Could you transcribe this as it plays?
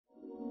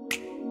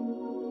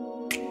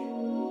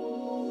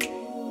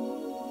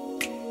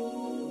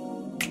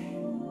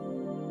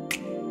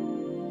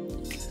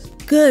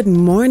Good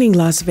morning,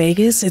 Las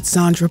Vegas. It's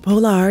Sandra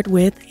Pollard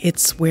with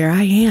It's Where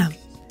I Am.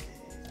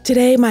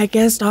 Today, my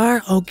guests are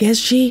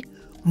Ogechi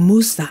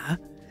Musa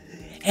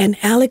and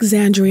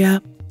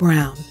Alexandria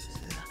Brown.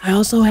 I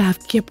also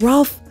have Kip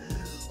Rolfe,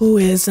 who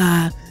is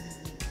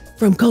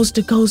from Coast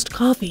to Coast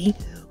Coffee,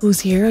 who's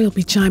here. He'll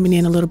be chiming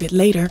in a little bit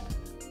later.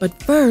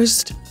 But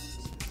first,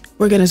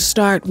 we're going to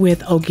start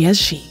with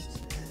Ogechi.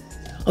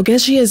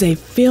 Ogechi is a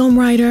film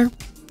writer,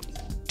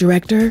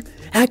 director,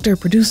 actor,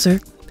 producer.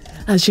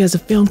 She has a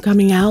film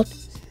coming out.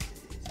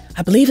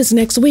 I believe it's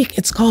next week.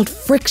 It's called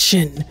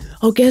Friction.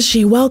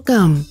 Ogechi,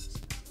 welcome.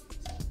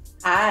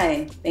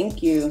 Hi,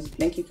 thank you.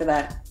 Thank you for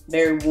that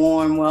very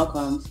warm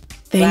welcome.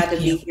 Glad to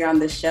be here on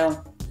this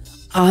show.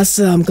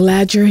 Awesome.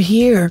 Glad you're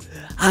here.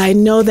 I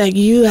know that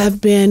you have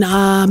been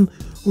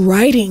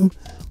writing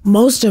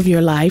most of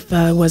your life.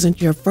 It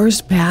wasn't your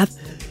first path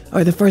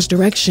or the first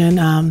direction.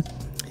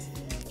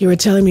 You were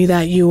telling me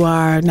that you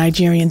are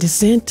Nigerian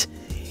descent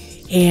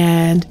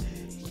and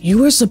you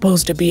were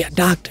supposed to be a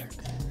doctor.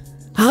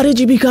 How did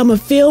you become a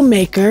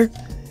filmmaker?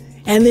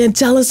 And then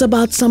tell us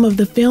about some of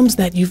the films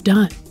that you've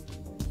done.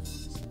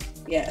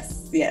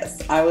 Yes.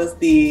 I was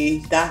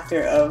the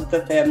doctor of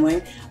the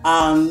family.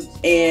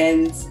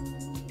 And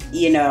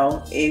you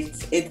know,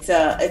 it's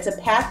a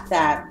path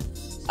that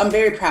I'm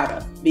very proud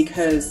of,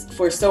 because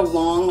for so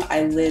long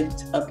I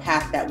lived a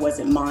path that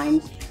wasn't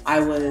mine. I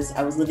was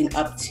living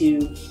up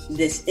to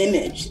this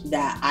image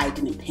that I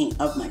didn't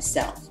paint of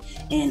myself.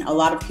 And a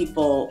lot of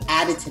people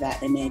added to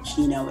that image.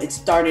 You know, it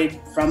started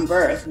from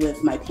birth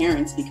with my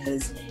parents,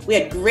 because we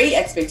had great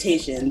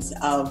expectations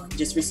of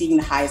just receiving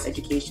the highest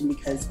education,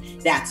 because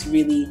that's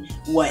really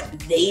what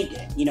they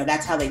did. You know,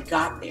 that's how they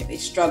got there. They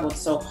struggled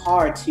so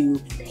hard to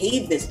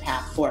pave this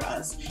path for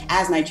us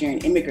as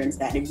Nigerian immigrants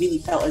that it really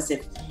felt as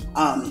if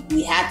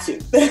we had to,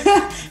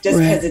 just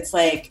because it's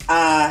like,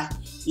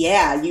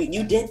 yeah,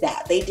 you did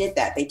that. They did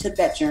that. They took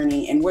that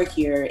journey, and we're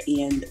here,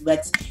 and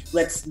let's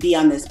be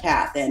on this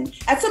path. And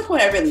at some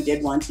point, I really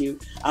did want to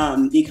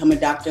become a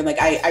doctor. Like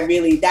I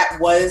really, that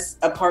was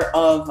a part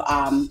of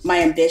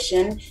my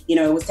ambition. You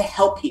know, it was to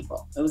help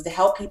people.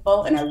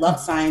 And I love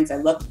science. I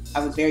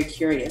was very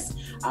curious.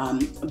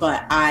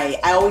 But I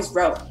always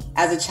wrote.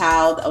 As a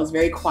child, I was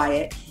very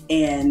quiet.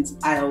 And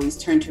I always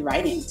turned to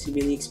writing to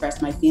really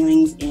express my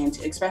feelings and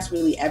to express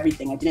really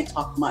everything. I didn't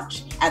talk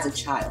much as a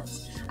child.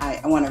 I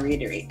want to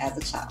reiterate, as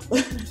a child.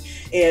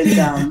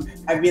 And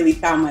I really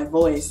found my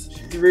voice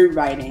through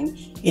writing.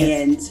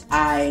 Yes. And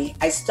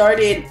I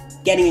started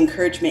getting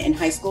encouragement in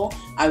high school.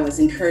 I was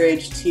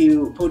encouraged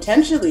to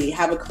potentially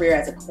have a career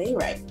as a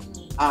playwright.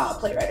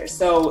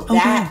 So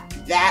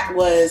that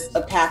was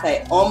a path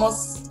I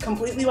almost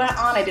completely went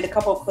on. I did a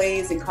couple of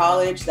plays in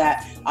college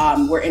that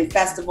were in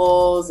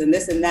festivals and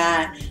this and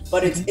that.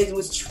 But it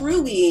was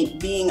truly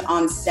being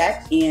on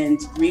set and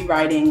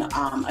rewriting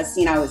a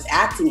scene I was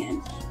acting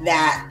in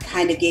that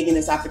kind of gave me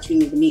this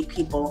opportunity to meet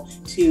people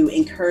to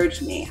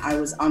encourage me. I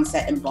was on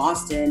set in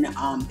Boston,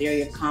 the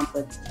area of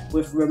conflict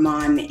with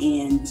Ramon,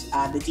 and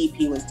the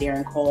DP was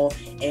Darren Cole.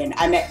 And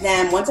I met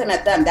them. Once I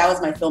met them, that was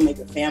my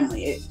filmmaker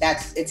family.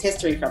 It's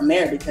history from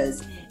there,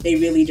 because they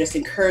really just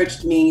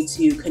encouraged me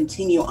to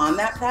continue on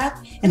that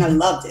path. And I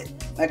loved it.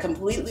 I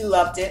completely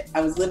loved it.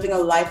 I was living a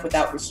life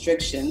without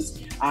restrictions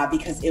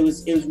because it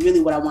was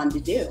really what I wanted to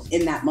do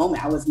in that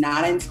moment. I was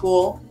not in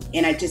school,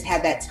 and I just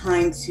had that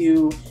time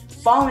to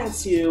fall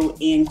into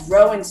and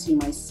grow into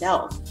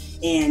myself,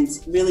 and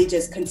really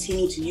just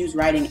continue to use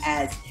writing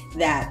as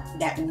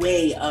that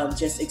way of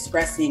just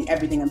expressing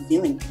everything I'm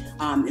feeling.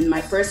 And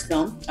my first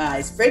film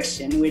is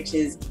Friction, which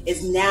is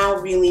now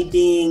really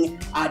being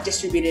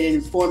distributed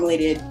and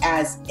formulated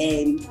as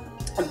a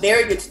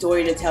very good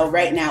story to tell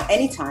right now.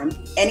 Anytime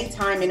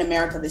in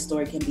America, this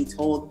story can be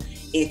told.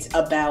 It's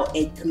about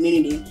a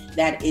community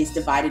that is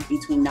divided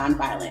between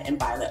nonviolent and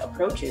violent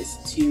approaches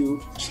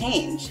to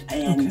change.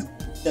 And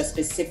the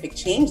specific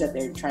change that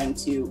they're trying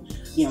to,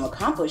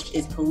 accomplish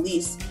is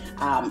police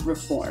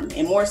reform,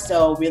 and more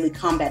so really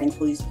combating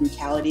police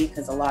brutality,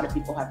 because a lot of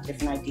people have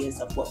different ideas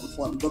of what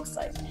reform looks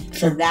like.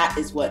 So that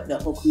is what the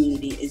whole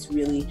community is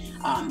really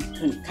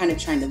kind of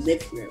trying to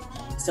live through.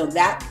 So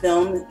that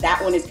film,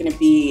 that one is going to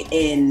be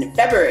in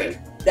February.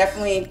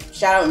 Definitely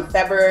shout out in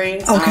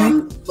February.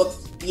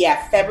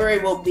 February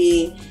will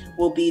be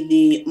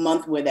the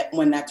month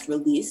when that's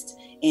released,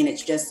 and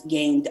it's just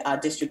gained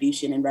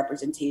distribution and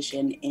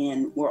representation,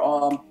 and we're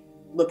all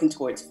looking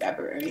towards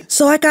February.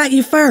 So I got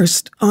you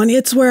first on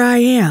It's Where I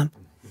Am.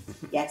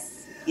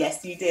 Yes,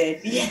 you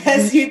did.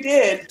 Yes, you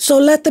did. So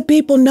let the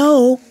people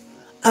know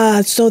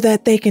so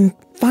that they can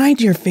find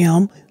your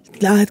film.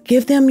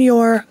 Give them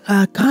your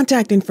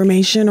contact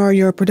information or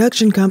your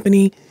production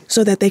company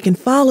so that they can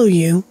follow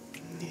you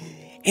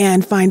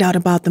and find out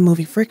about the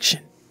movie Friction.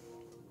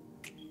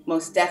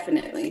 Most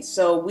definitely.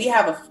 So we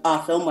have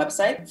a film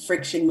website,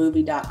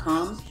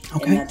 frictionmovie.com.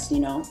 Okay. And that's,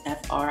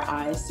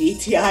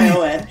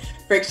 FRICTION,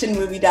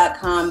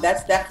 frictionmovie.com.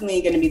 That's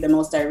definitely going to be the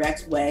most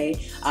direct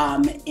way.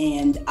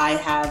 And I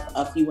have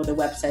a few other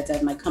websites. I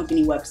have my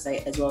company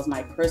website as well as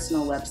my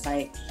personal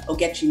website,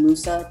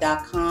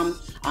 ogechimusa.com.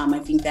 I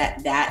think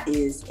that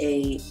is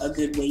a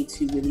good way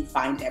to really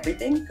find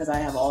everything because I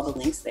have all the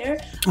links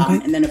there. Okay.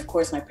 And then, of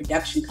course, my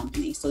production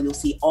company. So you'll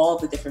see all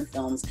the different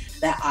films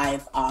that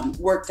I've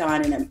worked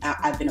on and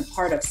I've been a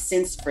part of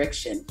since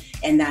Friction.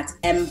 And that's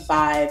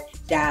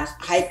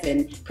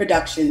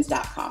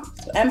m5-productions.com.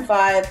 So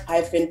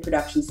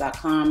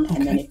m5-productions.com. Okay.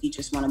 And then if you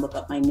just want to look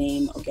up my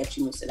name,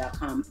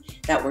 ogechimusa.com,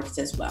 that works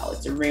as well.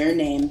 It's a rare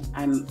name.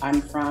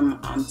 I'm from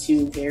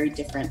two very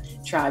different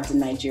tribes in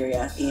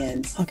Nigeria,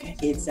 and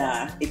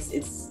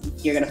it's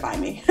you're gonna find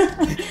me.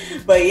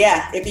 But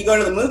yeah, if you go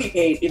to the movie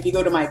page, if you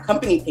go to my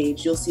company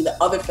page, you'll see the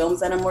other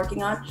films that I'm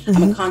working on.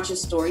 Mm-hmm. I'm a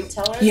conscious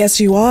storyteller. Yes,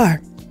 you are.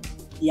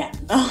 Yeah.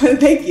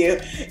 Thank you.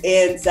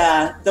 And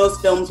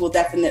those films will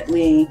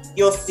definitely,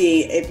 you'll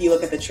see if you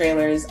look at the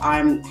trailers,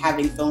 I'm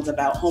having films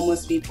about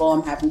homeless people.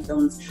 I'm having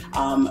films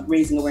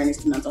raising awareness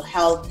to mental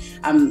health.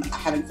 I'm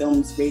having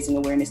films raising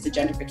awareness to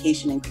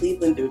gentrification in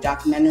Cleveland through a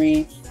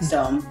documentary.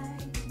 So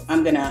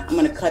I'm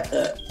gonna cut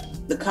the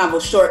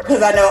convo short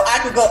because I know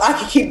I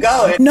could keep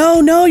going.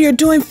 No, you're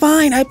doing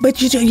fine.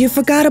 But you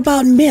forgot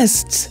about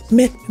Mist.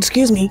 Mist.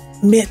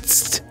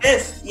 Mist,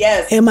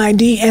 yes.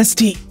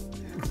 MIDST.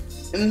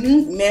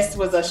 Mist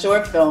was a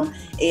short film,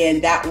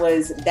 and that's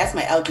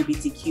my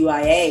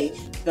LGBTQIA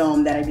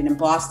film that I did in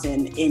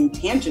Boston in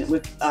tangent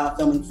with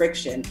filming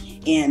Friction,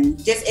 and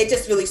it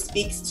just really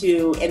speaks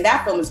to. And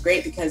that film is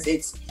great because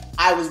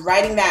I was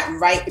writing that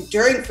right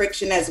during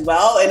Friction as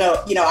well, and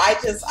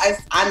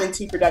I'm in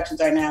two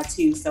productions right now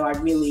too, so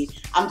I'm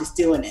just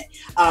doing it.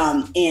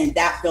 And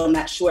that film,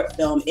 that short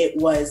film, it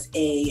was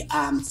a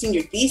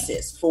senior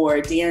thesis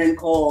for Darren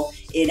Cole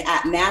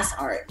at Mass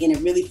Art, and it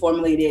really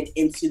formulated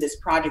into this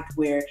project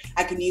where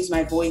I could use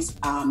my voice,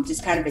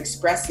 just kind of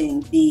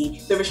expressing the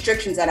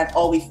restrictions that I've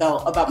always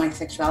felt about my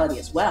sexuality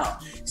as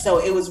well. So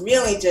it was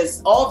really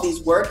just all of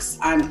these works.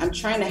 I'm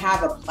trying to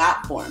have a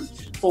platform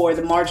for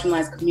the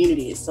marginalized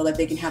communities so that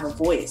they can have a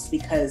voice,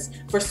 because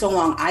for so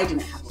long I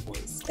didn't have a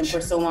voice, and for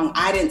so long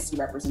I didn't see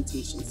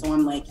representation. So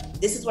I'm like,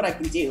 this is what I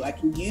can do. I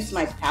can use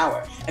my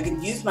power, I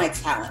can use my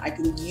talent, I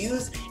can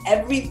use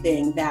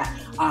everything that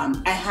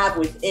I have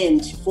within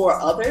for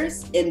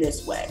others in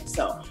this way.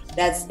 So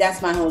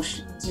that's my whole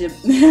spiel.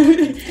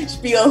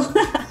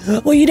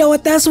 Well, you know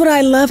what? That's what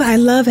I love. I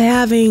love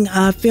having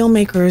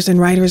filmmakers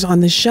and writers on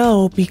the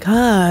show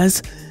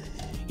because,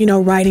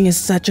 writing is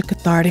such a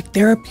cathartic,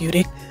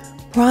 therapeutic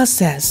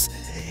process.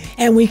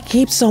 And we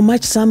keep some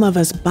of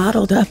us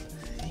bottled up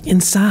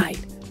inside.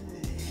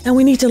 And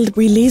we need to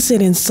release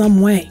it in some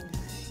way.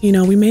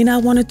 We may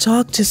not want to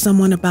talk to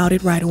someone about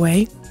it right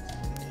away.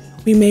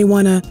 We may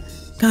want to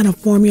kind of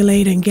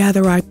formulate and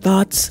gather our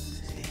thoughts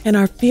and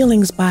our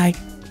feelings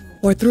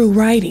through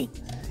writing.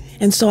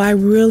 And so I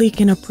really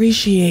can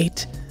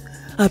appreciate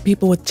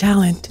people with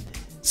talent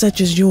such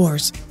as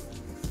yours.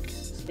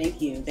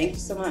 Thank you. Thank you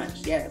so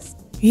much. Yes.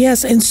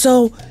 Yes. And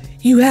so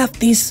you have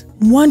these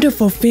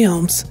wonderful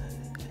films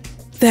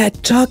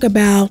that talk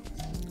about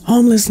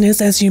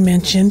homelessness, as you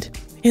mentioned,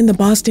 in the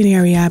Boston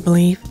area, I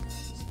believe.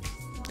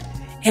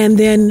 And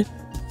then,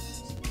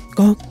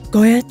 go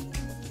ahead.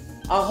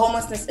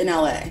 Homelessness in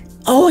LA.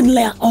 Oh,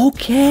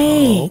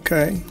 okay. Oh,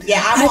 okay.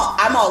 Yeah,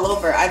 I'm all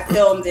over. I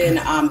filmed in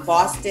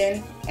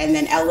Boston and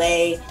then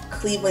LA,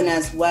 Cleveland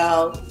as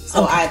well.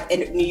 So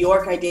in New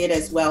York I did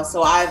as well.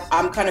 So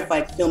I'm kind of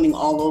like filming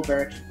all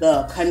over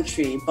the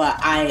country, but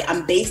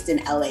I'm based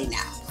in LA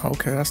now.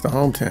 Okay, that's the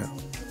hometown.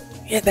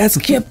 Yeah, that's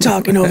Kip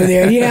talking over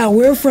there. Yeah,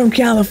 we're from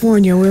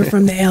California. We're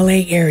from the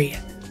LA area.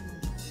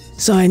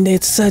 So, and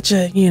it's such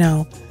a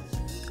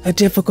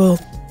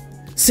difficult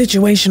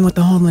situation with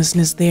the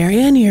homelessness there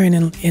and here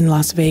in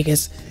Las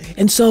Vegas.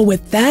 And so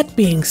with that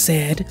being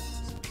said,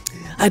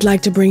 I'd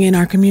like to bring in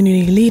our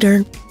community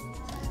leader,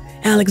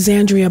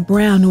 Alexandria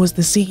Brown, who is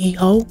the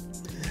CEO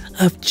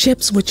of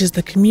CHIPS, which is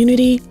the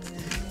Community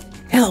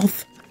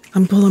Health.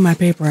 I'm pulling my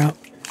paper out.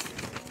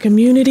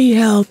 Community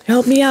Health.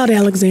 Help me out,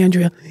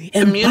 Alexandria.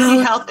 Community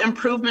Health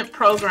Improvement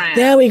Program.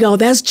 There we go.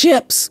 That's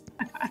CHIPS.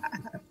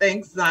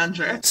 Thanks,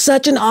 Zandra.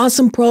 Such an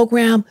awesome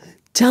program.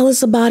 Tell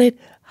us about it.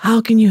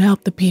 How can you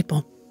help the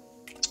people?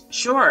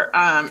 Sure.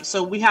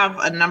 So we have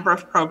a number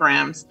of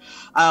programs.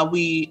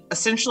 We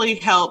essentially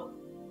help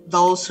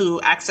those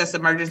who access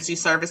emergency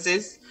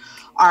services.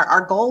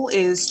 Our goal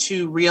is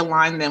to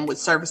realign them with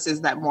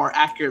services that more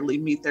accurately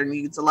meet their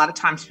needs. A lot of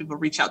times people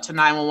reach out to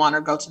 911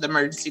 or go to the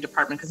emergency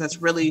department because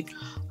that's really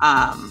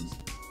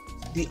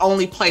the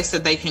only place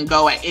that they can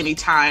go at any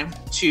time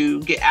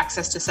to get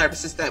access to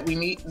services that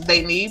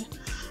they need.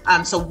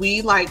 So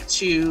we like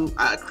to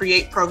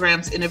create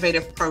programs,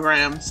 innovative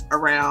programs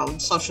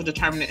around social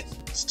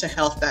determinants to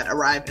health that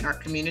arrive in our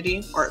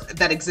community, or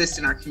that exist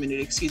in our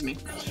community, excuse me.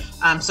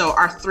 So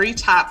our three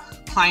top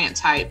client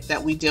type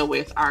that we deal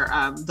with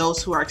are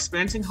those who are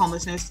experiencing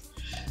homelessness,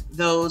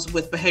 those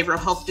with behavioral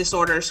health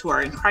disorders who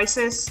are in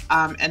crisis,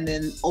 and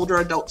then older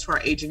adults who are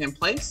aging in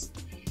place.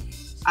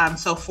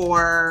 So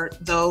for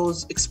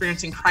those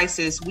experiencing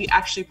crisis, we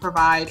actually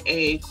provide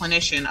a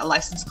clinician, a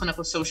licensed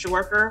clinical social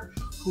worker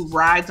who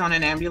rides on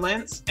an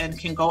ambulance and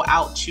can go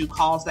out to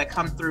calls that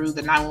come through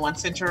the 911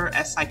 center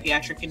as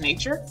psychiatric in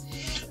nature.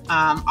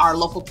 Our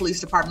local police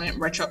department,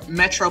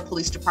 Metro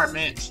Police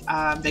Department,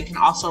 they can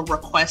also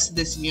request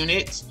this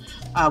unit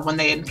when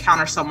they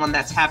encounter someone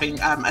that's having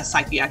a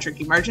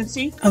psychiatric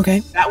emergency. Okay.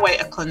 That way,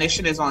 a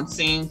clinician is on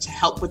scene to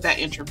help with that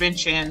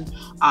intervention.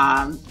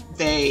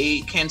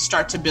 They can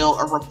start to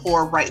build a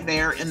rapport right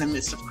there in the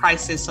midst of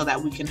crisis so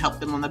that we can help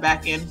them on the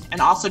back end,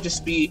 and also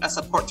just be a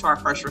support to our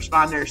first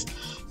responders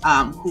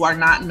who are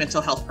not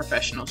mental health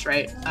professionals,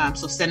 right?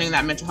 So sending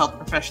that mental health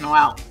professional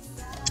out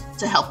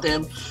to help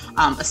them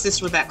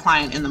assist with that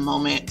client in the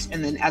moment.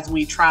 And then as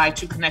we try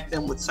to connect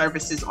them with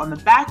services on the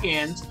back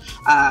end,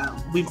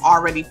 we've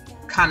already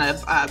kind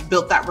of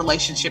built that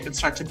relationship and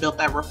start to build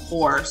that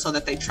rapport so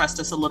that they trust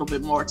us a little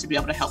bit more to be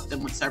able to help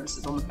them with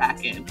services on the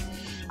back end.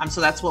 So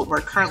that's what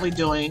we're currently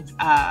doing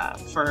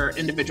for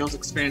individuals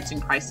experiencing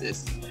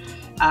crisis.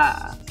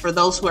 For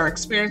those who are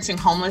experiencing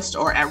homeless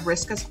or at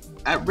risk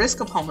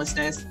of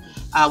homelessness,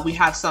 we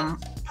have some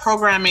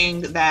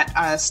programming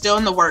that still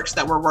in the works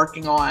that we're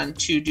working on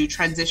to do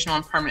transitional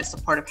and permanent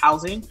supportive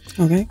housing.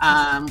 Okay.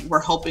 We're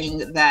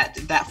hoping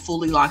that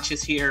fully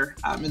launches here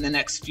in the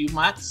next few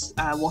months.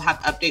 We'll have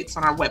updates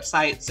on our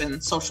websites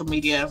and social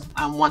media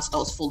once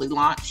those fully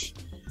launch.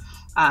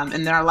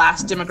 And then our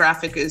last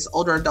demographic is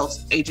older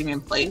adults aging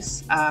in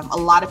place. A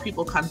lot of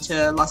people come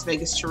to Las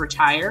Vegas to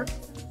retire,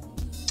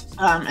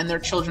 and their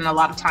children a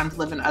lot of times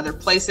live in other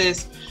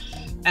places.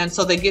 And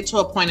so they get to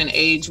a point in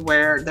age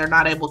where they're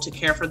not able to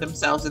care for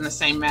themselves in the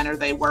same manner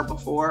they were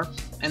before.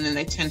 And then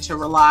they tend to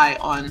rely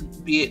on,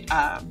 be it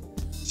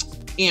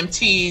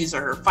EMTs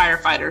or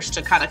firefighters,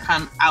 to kind of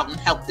come out and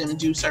help them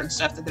do certain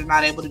stuff that they're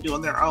not able to do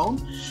on their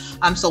own.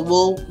 So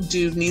we'll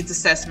do needs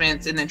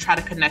assessments and then try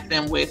to connect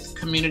them with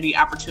community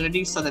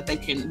opportunities so that they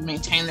can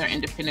maintain their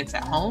independence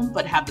at home,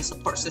 but have the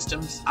support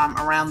systems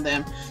around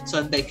them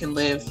so that they can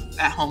live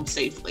at home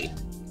safely.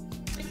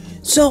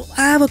 So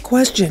I have a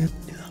question.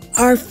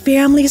 Are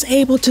families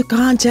able to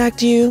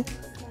contact you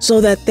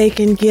so that they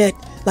can get,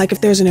 like if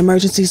there's an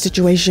emergency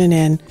situation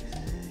and,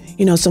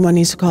 you know, someone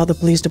needs to call the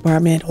police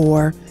department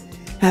or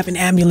have an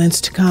ambulance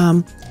to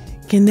come,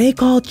 can they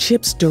call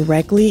CHIPS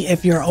directly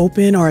if you're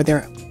open, or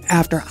they're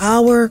after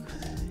hour?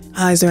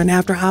 Is there an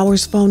after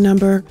hours phone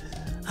number?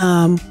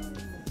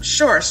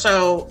 Sure.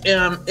 So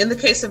in the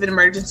case of an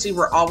emergency,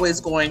 we're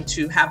always going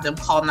to have them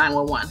call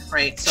 911,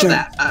 right? So Sure.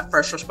 that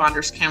first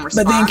responders can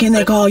respond. But then can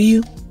they call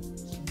you?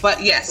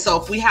 But yes, so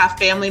if we have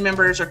family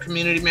members or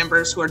community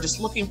members who are just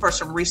looking for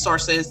some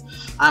resources,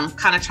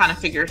 kind of trying to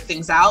figure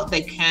things out,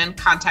 they can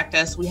contact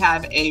us. We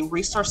have a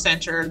resource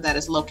center that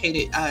is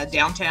located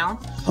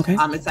downtown. Okay.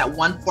 It's at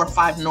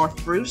 145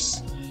 North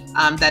Bruce.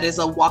 That is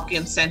a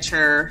walk-in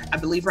center. I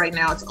believe right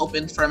now it's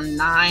open from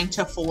 9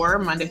 to 4,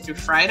 Monday through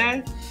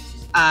Friday.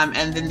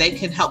 And then they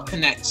can help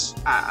connect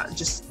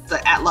just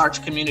the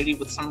at-large community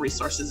with some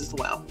resources as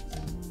well.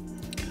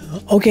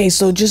 Okay,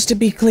 so just to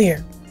be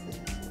clear,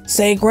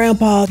 say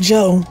Grandpa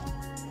Joe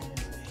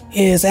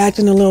is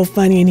acting a little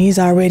funny and he's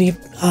already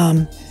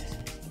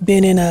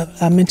been in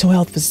a mental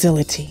health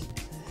facility,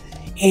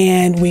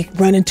 and we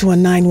run into a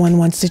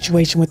 911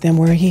 situation with them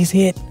where he's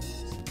hit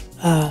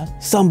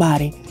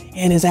somebody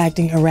and is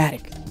acting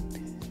erratic.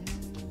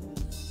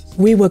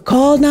 We would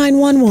call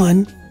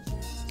 911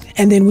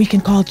 and then we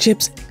can call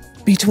CHIPS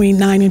between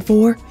 9 and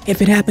 4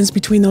 if it happens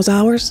between those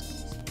hours?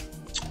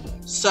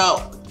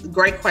 So,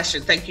 great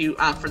question. Thank you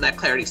for that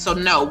clarity. So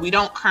no, we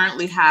don't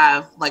currently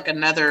have like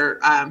another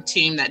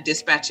team that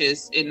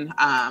dispatches in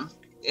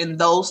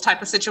those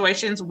type of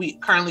situations. We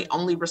currently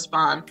only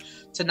respond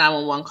to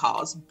 911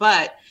 calls.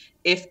 But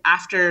if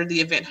after the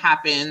event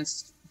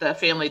happens, the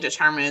family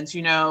determines,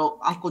 you know,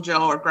 Uncle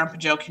Joe or Grandpa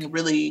Joe can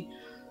really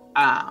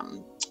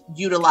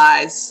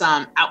utilize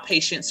some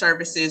outpatient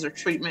services or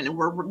treatment, and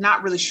we're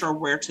not really sure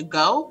where to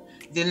go,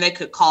 then they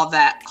could call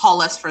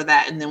us for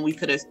that, and then we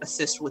could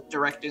assist with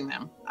directing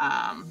them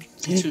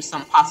to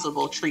some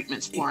possible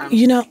treatments for them.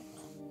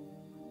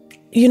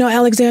 You know,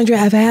 Alexandria,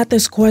 I've had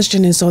this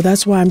question, and so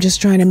that's why I'm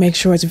just trying to make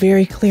sure it's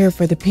very clear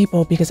for the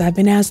people, because I've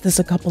been asked this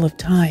a couple of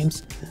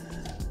times.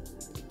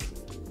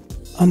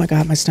 Oh my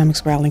God, my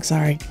stomach's growling,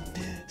 sorry.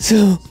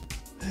 So,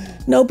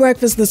 no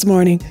breakfast this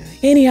morning.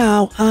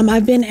 Anyhow,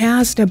 I've been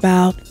asked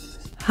about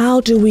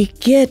how do we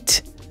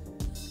get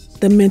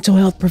the mental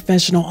health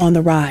professional on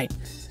the ride?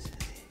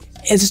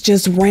 It's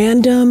just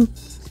random.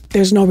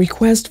 There's no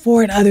request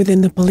for it other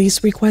than the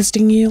police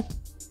requesting you?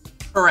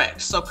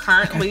 Correct. So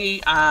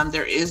currently,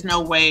 there is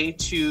no way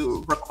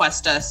to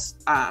request us.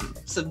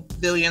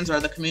 Civilians or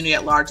the community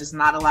at large is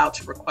not allowed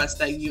to request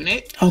that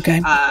unit. Okay.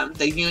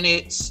 The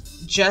unit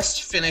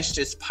just finished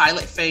its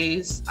pilot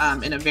phase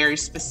in a very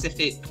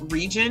specific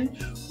region.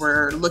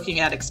 We're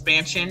looking at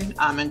expansion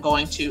and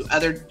going to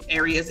other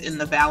areas in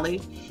the valley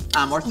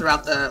or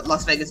throughout the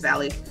Las Vegas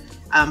Valley.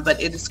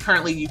 But it is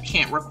currently, you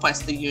can't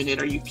request the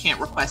unit, or you can't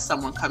request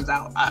someone comes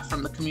out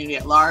from the community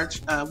at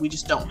large. We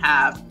just don't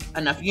have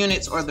enough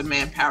units or the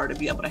manpower to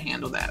be able to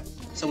handle that.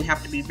 So we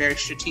have to be very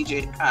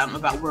strategic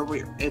about where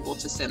we're able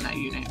to send that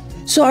unit.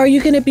 So are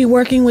you going to be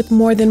working with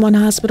more than one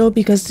hospital?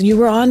 Because you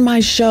were on my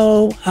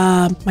show,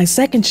 my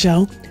second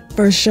show,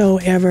 first show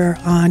ever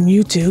on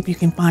YouTube. You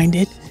can find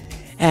it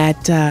at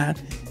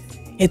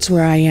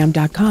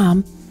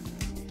itswhereiam.com.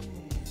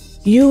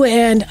 You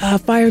and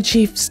Fire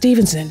Chief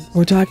Stevenson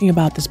were talking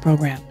about this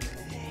program,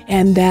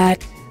 and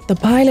that the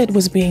pilot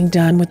was being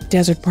done with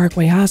Desert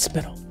Parkway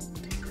Hospital.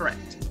 Correct.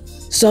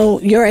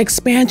 So your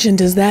expansion,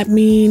 does that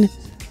mean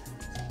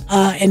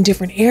in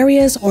different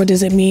areas, or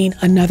does it mean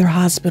another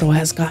hospital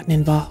has gotten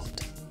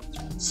involved?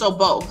 So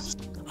both.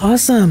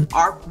 Awesome.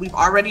 We've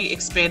already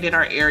expanded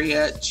our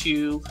area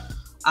to,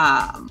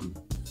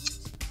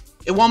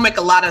 it won't make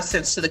a lot of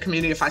sense to the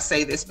community if I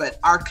say this, but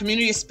our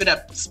community is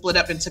split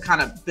up into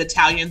kind of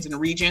battalions and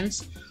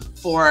regions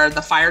for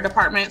the fire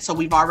department. So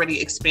we've already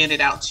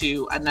expanded out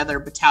to another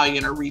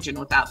battalion or region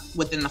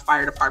within the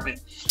fire department.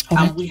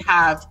 Okay. We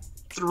have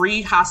 2 to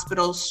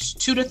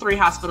 3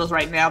 hospitals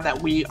right now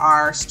that we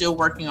are still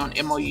working on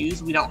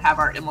MOUs. We don't have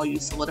our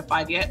MOUs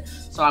solidified yet,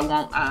 so I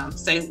won't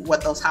say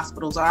what those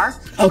hospitals are.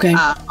 Okay.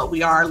 But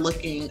we are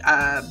looking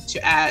to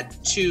add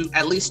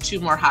at least 2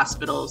 more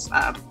hospitals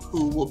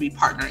who will be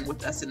partnering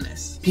with us in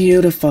this.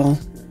 Beautiful.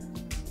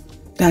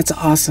 That's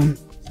awesome.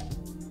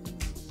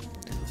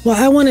 Well,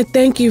 I want to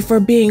thank you for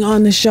being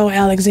on the show,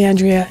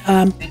 Alexandria.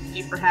 Thank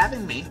you for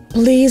having me.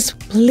 Please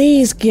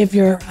give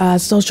your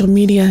social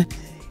media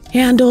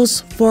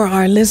handles for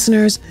our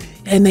listeners,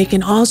 and they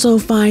can also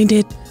find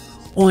it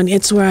on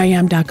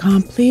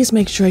itswhereiam.com. Please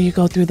make sure you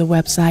go through the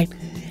website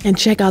and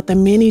check out the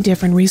many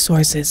different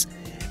resources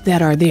that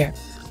are there.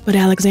 But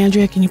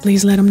Alexandria, can you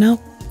please let them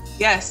know?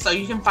 Yes, so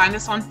you can find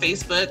us on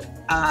Facebook,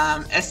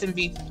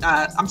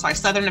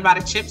 Southern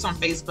Nevada Chips on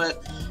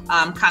Facebook.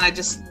 Kind of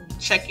just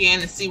check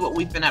in and see what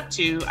we've been up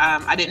to.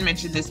 I didn't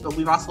mention this, but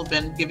we've also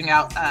been giving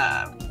out,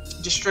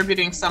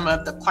 distributing some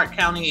of the Clark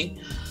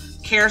County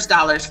CARES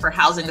dollars for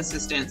housing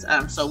assistance.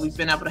 So we've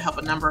been able to help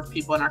a number of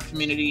people in our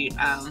community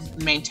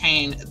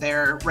maintain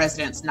their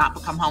residence, not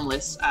become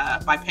homeless,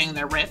 by paying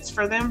their rents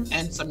for them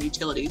and some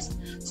utilities.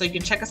 So you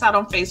can check us out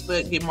on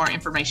Facebook, get more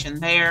information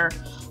there.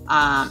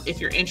 If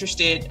you're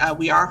interested,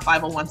 we are a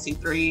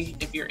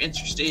 501c3. If you're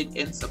interested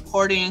in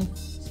supporting,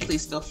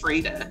 please feel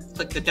free to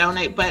click the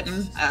donate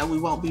button. We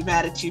won't be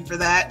mad at you for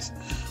that.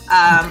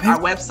 Okay. Our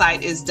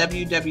website is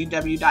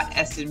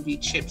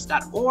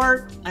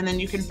www.smvchips.org, and then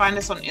you can find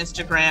us on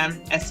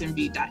Instagram,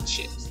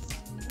 smv.chips.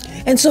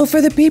 And so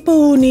for the people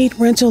who need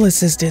rental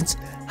assistance,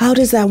 how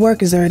does that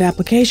work? Is there an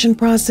application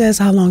process?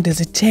 How long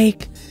does it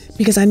take?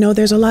 Because I know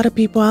there's a lot of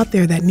people out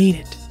there that need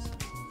it.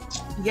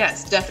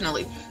 Yes,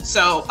 definitely.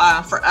 So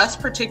for us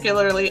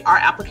particularly, our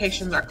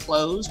applications are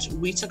closed.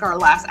 We took our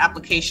last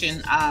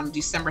application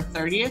December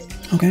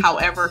 30th. Okay.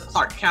 However,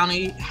 Clark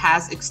County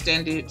has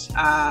extended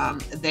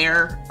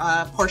their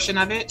portion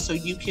of it. So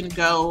you can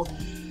go,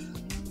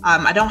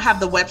 I don't have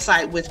the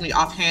website with me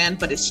offhand,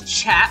 but it's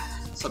CHAP.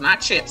 So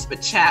not CHIPS,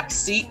 but CHAP,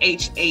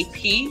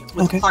 CHAP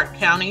with okay. Clark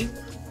County.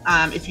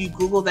 If you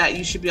Google that,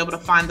 you should be able to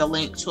find the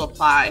link to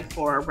apply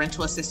for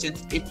rental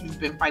assistance if you've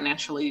been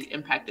financially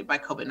impacted by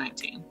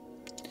COVID-19.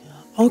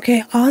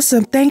 Okay,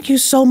 awesome. Thank you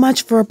so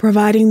much for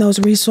providing those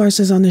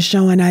resources on the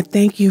show, and I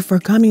thank you for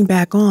coming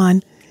back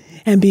on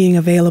and being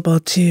available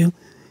to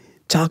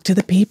talk to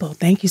the people.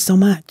 Thank you so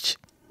much.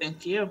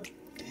 Thank you.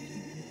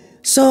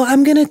 So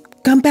I'm going to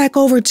come back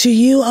over to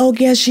you,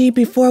 Ogechi,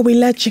 before we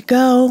let you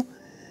go,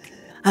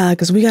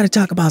 because we got to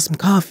talk about some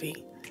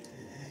coffee.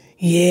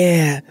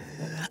 Yeah.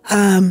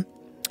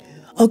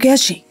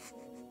 Ogechi,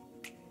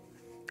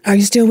 are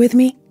you still with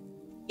me?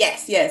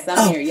 Yes,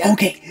 I'm here. Yeah.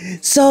 Okay.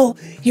 So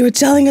you were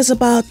telling us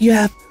about you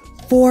have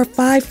 4 or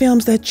 5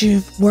 films that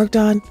you've worked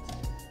on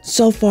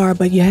so far,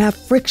 but you have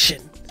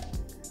Friction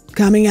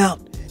coming out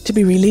to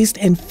be released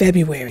in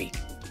February.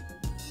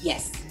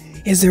 Yes.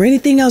 Is there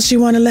anything else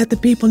you want to let the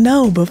people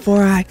know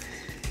before I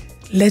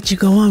let you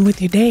go on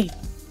with your day?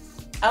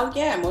 Oh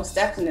yeah, most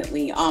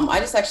definitely. I'm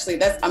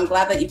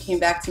glad that you came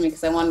back to me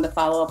because I wanted to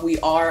follow up. We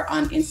are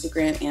on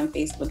Instagram and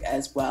Facebook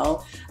as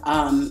well.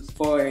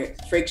 For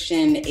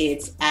Friction,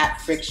 it's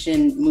at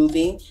Friction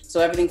Movie.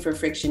 So everything for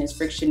Friction is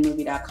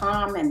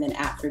frictionmovie.com and then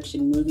at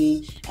Friction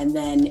Movie. And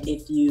then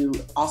if you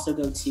also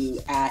go to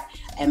at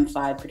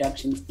M5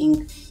 Productions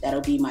Inc.,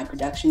 that'll be my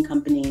production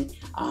company.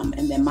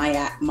 And then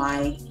my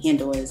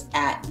handle is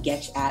at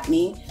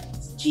Getchatme.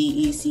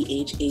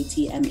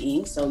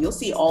 GECHATME. So you'll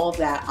see all of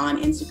that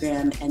on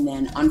Instagram and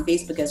then on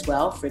Facebook as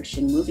well,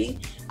 Friction Movie,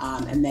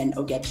 and then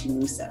Ogechi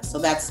Musa. So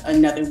that's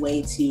another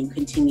way to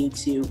continue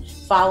to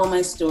follow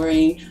my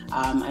story.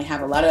 I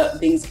have a lot of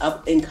things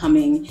up and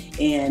coming,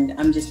 and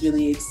I'm just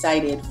really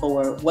excited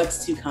for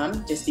what's to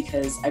come, just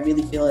because I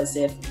really feel as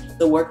if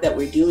the work that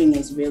we're doing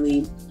is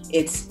really,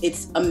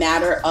 it's a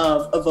matter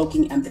of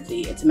evoking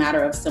empathy. It's a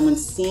matter of someone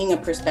seeing a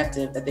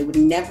perspective that they would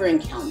never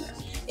encounter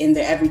in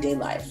their everyday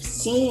life,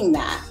 seeing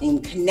that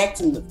and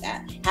connecting with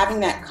that, having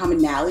that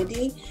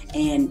commonality.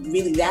 And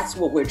really, that's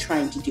what we're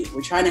trying to do.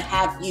 We're trying to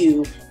have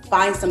you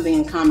find something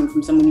in common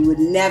from someone you would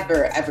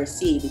never, ever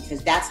see,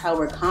 because that's how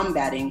we're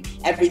combating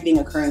everything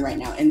occurring right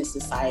now in the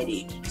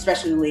society,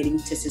 especially relating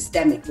to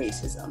systemic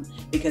racism.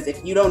 Because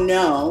if you don't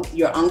know,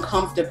 you're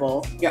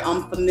uncomfortable, you're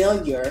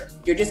unfamiliar,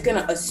 you're just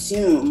gonna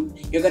assume,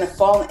 you're gonna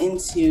fall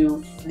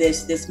into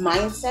this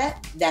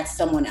mindset that's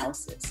someone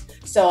else's.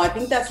 So I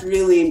think that's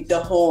really the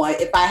whole,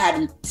 if I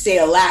had to say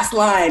a last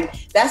line,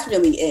 that's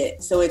really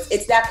it. So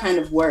it's that kind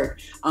of work.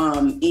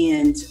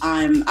 And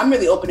I'm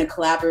really open to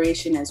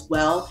collaboration as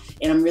well.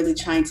 And I'm really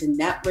trying to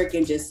network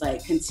and just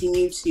like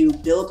continue to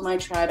build my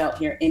tribe out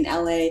here in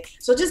LA.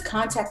 So just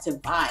contact to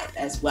vibe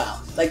as well.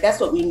 Like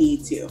that's what we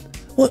need to.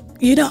 Well,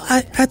 you know,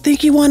 I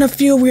think you won a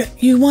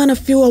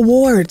few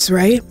awards,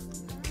 right?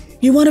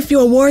 You won a few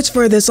awards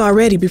for this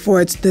already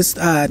before it's this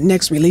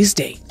next release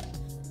date.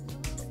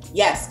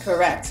 Yes,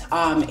 correct.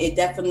 It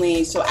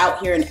definitely, so out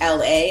here in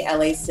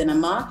LA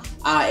Cinema,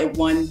 it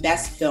won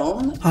Best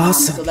Film.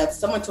 Awesome. So that's,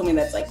 someone told me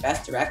that's like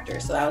Best Director.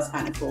 So that was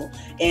kind of cool.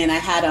 And I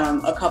had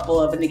a couple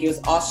of, I think it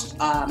was,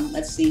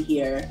 let's see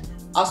here,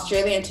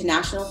 Australia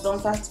International Film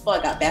Festival.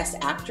 I got Best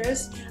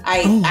Actress.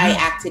 I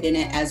acted in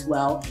it as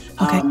well.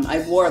 Okay.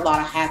 I wore a lot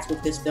of hats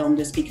with this film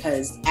just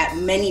because at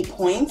many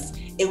points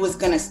it was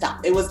gonna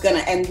stop. It was gonna,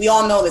 and we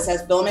all know this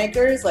as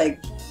filmmakers,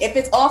 like if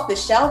it's off the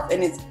shelf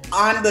and it's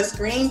on the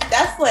screen,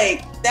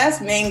 that's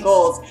main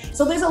goals.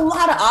 So there's a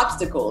lot of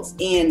obstacles,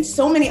 and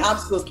so many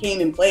obstacles came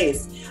in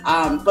place.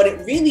 But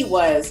it really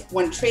was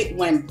when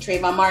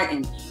Trayvon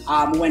Martin,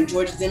 when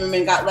George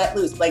Zimmerman got let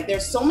loose. Like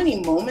there's so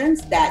many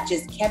moments that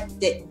just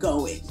kept it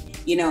going,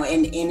 you know.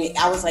 And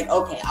I was like,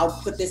 okay,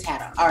 I'll put this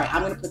hat on. All right,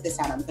 I'm gonna put this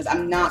hat on because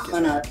I'm not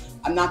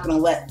gonna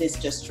let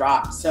this just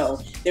drop. So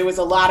there was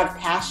a lot of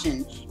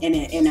passion in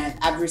it, and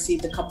I've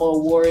received a couple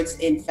awards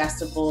in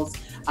festivals.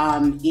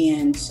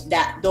 And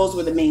those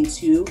were the main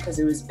two because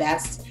it was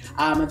best.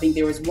 I think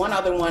there was one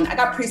other one. I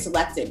got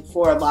pre-selected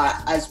for a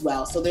lot as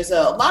well. So there's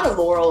a lot of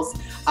laurels.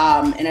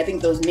 And I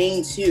think those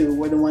main two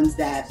were the ones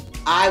that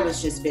I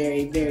was just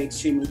very, very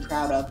extremely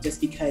proud of,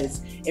 just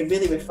because it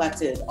really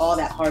reflected all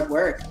that hard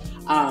work.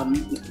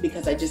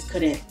 Because I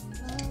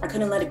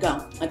couldn't let it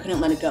go. I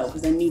couldn't let it go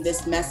because I knew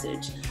this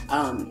message.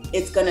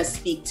 It's going to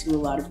speak to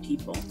a lot of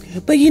people.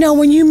 But you know,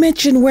 when you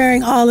mentioned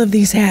wearing all of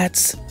these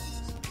hats,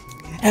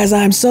 as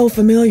I'm so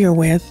familiar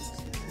with,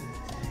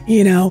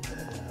 you know,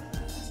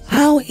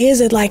 how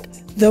is it like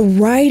the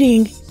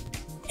writing,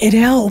 it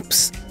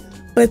helps,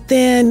 but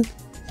then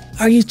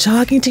are you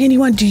talking to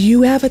anyone? Do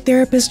you have a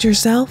therapist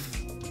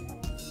yourself?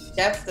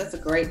 That's a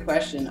great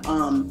question.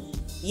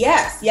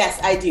 Yes,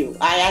 I do.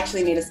 I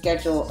actually need to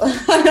schedule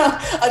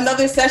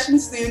another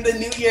session soon, the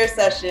New Year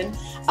session.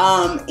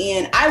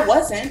 And I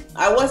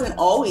wasn't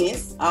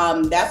always,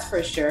 that's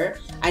for sure.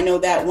 I know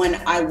that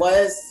when I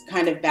was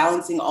kind of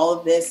balancing all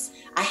of this,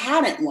 I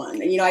hadn't one,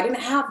 you know, I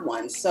didn't have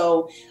one.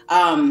 So,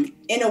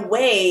 in a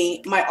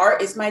way, my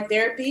art is my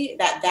therapy.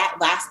 That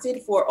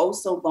lasted for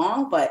so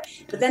long, but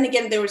then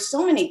again, there were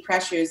so many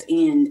pressures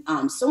and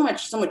so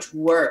much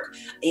work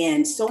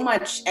and so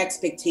much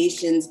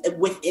expectations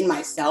within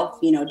myself,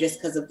 you know,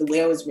 just because of the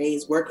way I was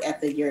raised, work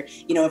ethic.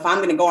 You know, if I'm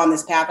going to go on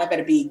this path, I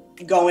better be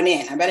going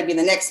in. I better be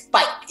the next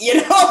spike, you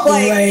know,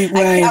 like right.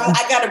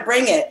 I got to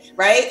bring it,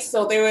 right?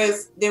 So there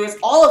was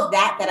all of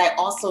that I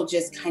also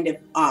just kind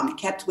of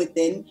kept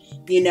within.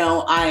 You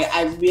know,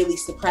 I really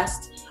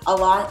suppressed a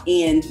lot.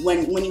 And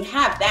when you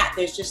have that,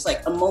 there's just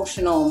like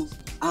emotional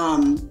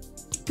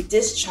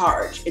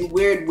discharge in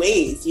weird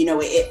ways. You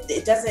know,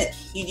 it doesn't,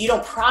 you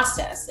don't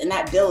process, and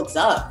that builds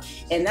up.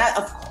 And that,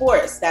 of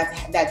course,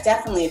 that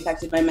definitely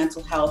affected my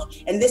mental health.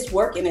 And this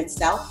work in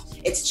itself,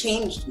 it's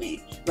changed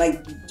me.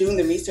 Like doing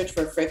the research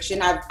for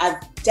Friction,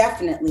 I've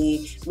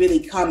definitely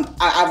really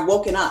I've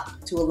woken up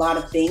to a lot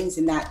of things,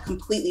 and that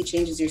completely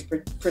changes your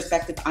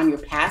perspective on your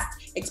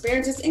past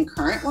experiences and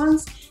current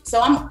ones.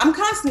 So I'm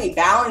constantly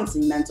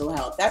balancing mental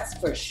health, that's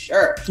for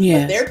sure.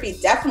 Yes. But therapy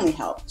definitely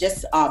helped.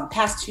 Just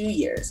past 2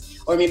 years,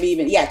 or maybe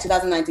even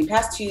 2019,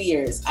 past 2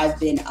 years, I've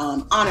been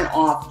on and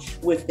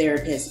off with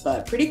therapists,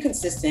 but pretty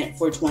consistent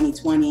for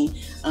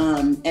 2020,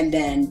 and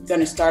then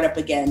gonna start up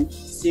again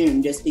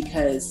soon, just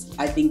because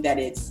I think that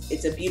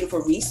it's a beautiful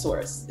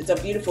resource. It's a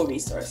beautiful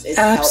resource. It's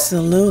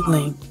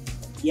absolutely.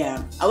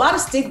 Yeah, a lot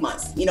of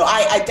stigmas. You know,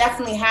 I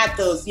definitely had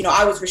those. You know,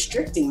 I was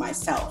restricting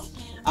myself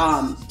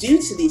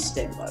due to these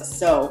stigmas.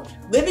 So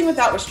living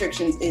without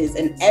restrictions is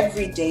an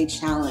everyday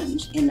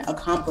challenge and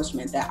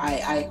accomplishment that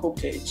I hope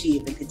to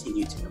achieve and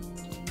continue to.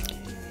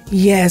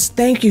 Yes,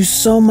 thank you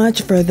so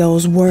much for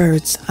those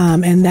words.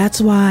 And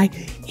that's why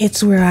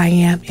It's Where I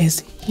Am is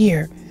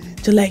here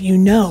to let you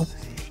know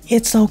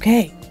it's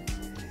okay.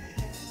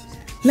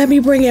 Let me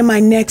bring in my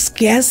next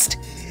guest,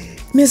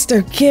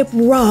 Mr. Kip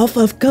Rolfe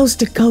of Coast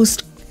to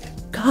Coast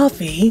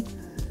Coffee.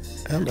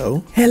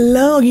 Hello.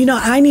 Hello. You know,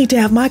 I need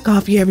to have my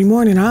coffee every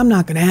morning or I'm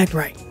not going to act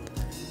right.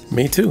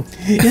 Me too.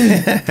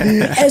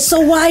 And so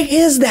why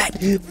is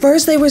that?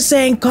 First they were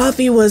saying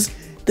coffee was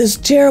this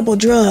terrible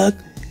drug.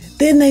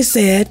 Then they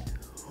said,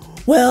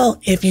 Well,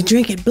 if you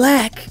drink it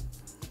black,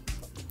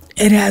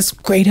 it has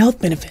great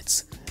health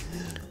benefits.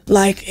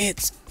 Like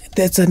it's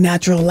a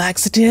natural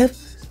laxative,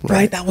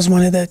 right? That was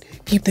one of the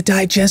keep the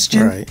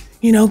digestion,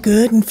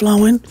 good and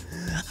flowing.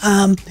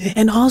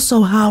 And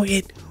also how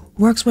it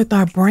works with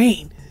our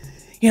brain.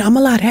 I'm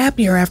a lot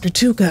happier after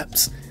 2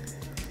 cups.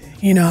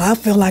 I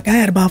feel like I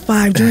had about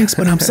 5 drinks,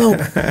 but I'm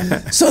sober.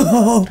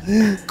 So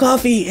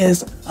coffee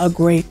is a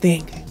great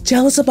thing.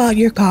 Tell us about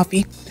your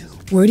coffee.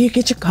 Where do you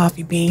get your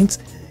coffee beans?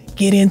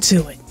 Get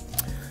into it.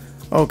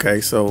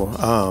 Okay,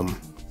 so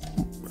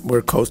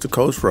we're Coast to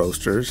Coast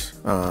Roasters.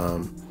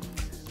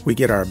 We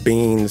get our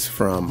beans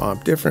from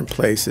different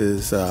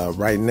places.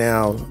 Right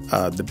now,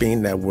 the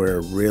bean that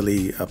we're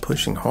really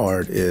pushing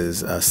hard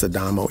is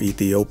Sidamo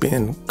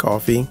Ethiopian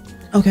coffee.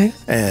 Okay.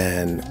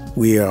 And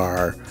we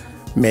are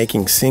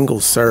making single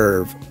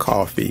serve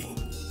coffee.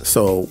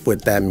 So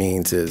what that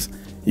means is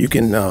you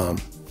can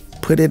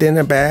put it in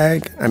a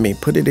bag.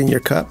 Put it in your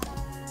cup,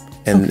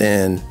 and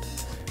then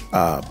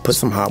put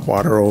some hot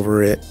water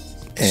over it.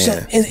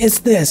 So it's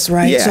this,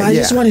 right? Yeah, so I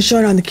just want to show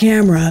it on the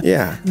camera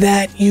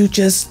that you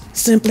just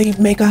simply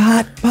make a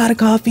hot pot of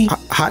coffee.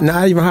 Hot,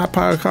 not even hot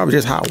pot of coffee,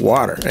 just hot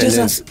water.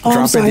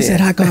 I'm sorry, I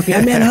said hot coffee.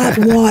 I meant hot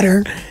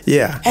water.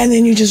 Yeah. And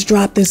then you just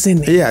drop this in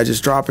there. Yeah,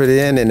 just drop it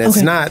in, and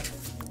it's not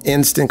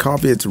instant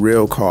coffee, it's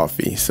real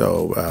coffee.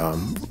 So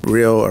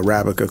real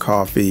Arabica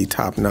coffee,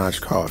 top-notch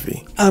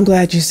coffee. I'm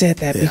glad you said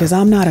that because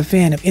I'm not a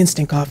fan of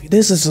instant coffee.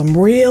 This is some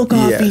real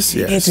coffee. Yes.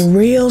 It's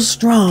real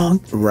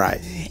strong.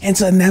 Right. And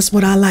that's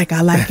what I like.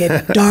 I like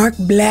it dark,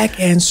 black,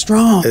 and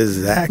strong.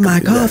 Exactly. My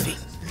coffee.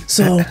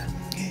 So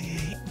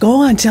go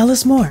on, tell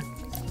us more.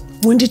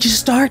 When did you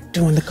start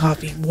doing the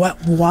coffee?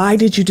 Why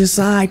did you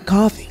decide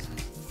coffee?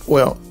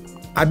 Well,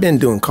 I've been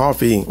doing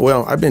coffee.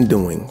 Well, I've been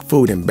doing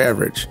food and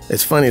beverage.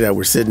 It's funny that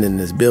we're sitting in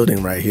this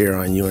building right here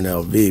on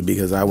UNLV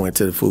because I went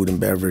to the food and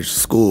beverage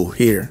school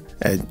here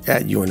at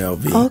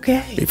UNLV.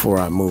 Okay. Before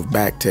I moved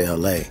back to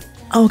LA.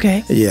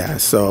 Okay. Yeah,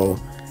 so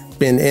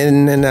been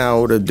in and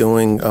out of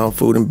doing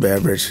food and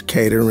beverage,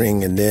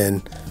 catering, and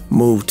then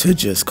moved to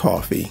just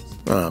coffee.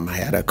 I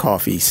had a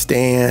coffee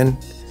stand.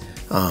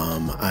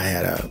 I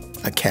had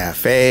a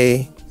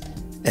cafe,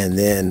 and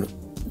then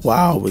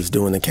while I was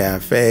doing the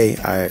cafe,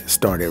 I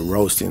started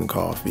roasting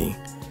coffee.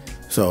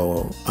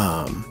 So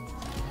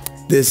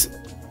this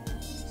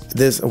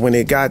when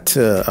it got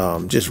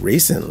to just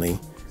recently,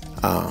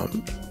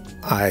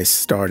 I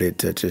started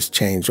to just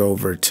change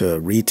over to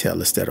retail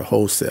instead of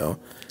wholesale.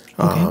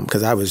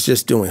 Because I was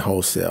just doing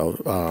wholesale,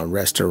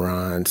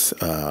 restaurants,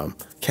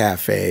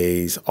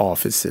 cafes,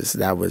 offices.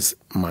 That was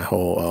my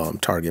whole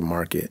target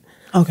market.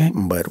 Okay.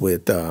 But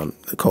with the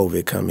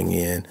COVID coming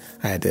in,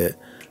 I had to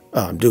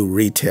do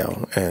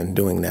retail and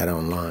doing that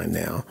online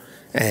now.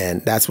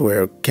 And that's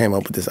where I came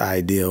up with this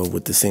idea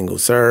with the single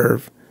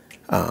serve.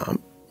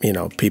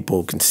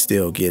 People can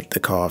still get the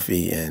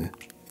coffee and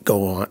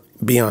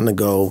be on the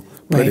go,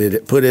 put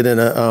it in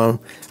a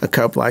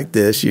cup like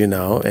this,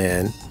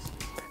 and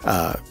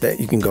that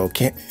you can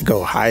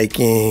go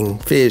hiking,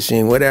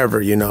 fishing,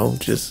 whatever,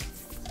 just.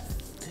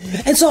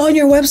 And so on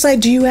your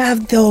website, do you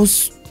have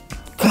those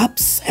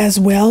cups as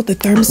well, the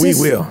thermoses?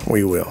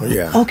 We will,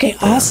 yeah. Okay,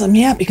 awesome,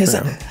 yeah, because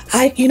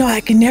I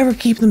can never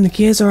keep them. The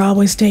kids are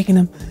always taking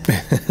them,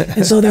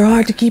 and so they're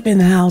hard to keep in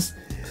the house.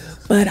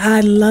 But I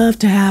love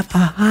to have a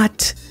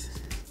hot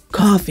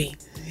coffee,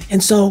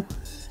 and so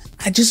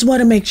I just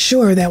want to make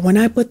sure that when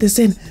I put this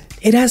in,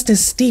 it has to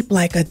steep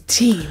like a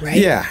tea, right?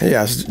 Yeah,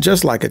 it's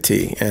just like a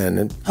tea, and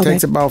it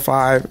takes about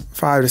 5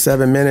 to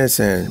 7 minutes,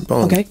 and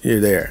boom, you're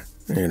there.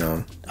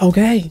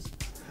 Okay.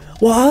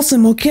 Well,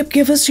 awesome. Well, Kip,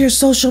 give us your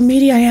social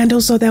media handle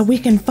so that we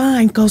can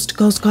find Coast to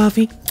Coast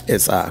Coffee.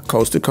 It's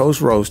Coast to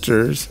Coast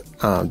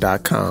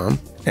Roasters.com,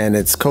 and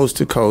it's Coast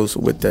to Coast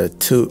with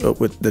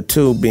the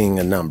two being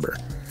a number.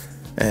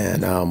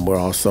 And we're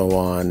also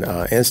on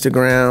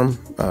Instagram.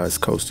 It's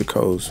Coast to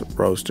Coast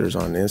Roasters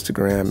on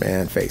Instagram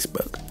and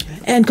Facebook.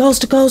 And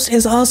Coast to Coast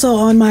is also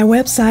on my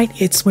website,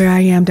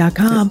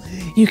 itswhereiam.com.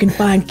 You can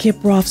find Kip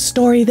Roth's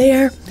story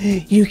there.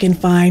 You can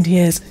find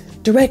his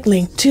direct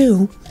link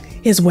to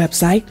his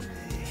website.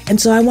 And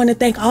so I want to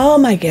thank all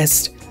my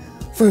guests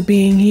for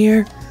being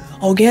here.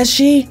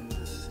 Ogechi,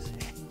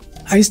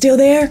 are you still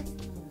there?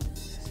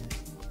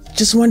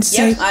 Just want to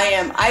say. Yes, I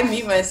am. I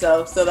mute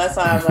myself, so that's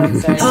all I'm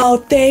saying. Oh,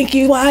 thank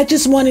you. Well, I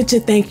just wanted to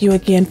thank you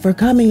again for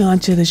coming on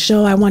to the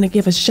show. I want to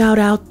give a shout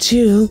out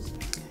to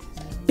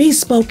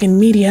Bespoken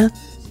Media,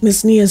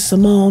 Miss Nia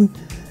Simone,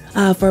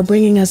 for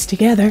bringing us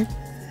together.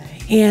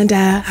 And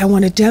I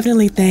want to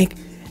definitely thank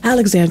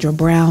Alexandra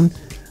Brown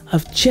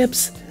of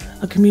CHIPS,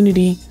 a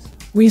community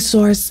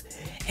resource,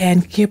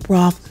 and Kip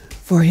Roth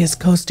for his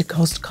Coast to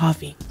Coast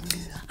Coffee.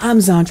 I'm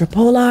Zandra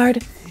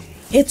Pollard.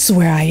 It's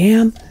Where I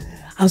Am.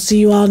 I'll see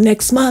you all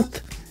next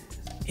month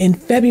in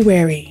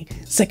February,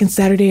 second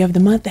Saturday of the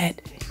month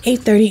at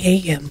 8:30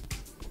 a.m.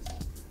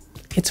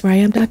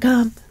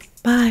 Itswhereiam.com.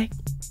 Bye.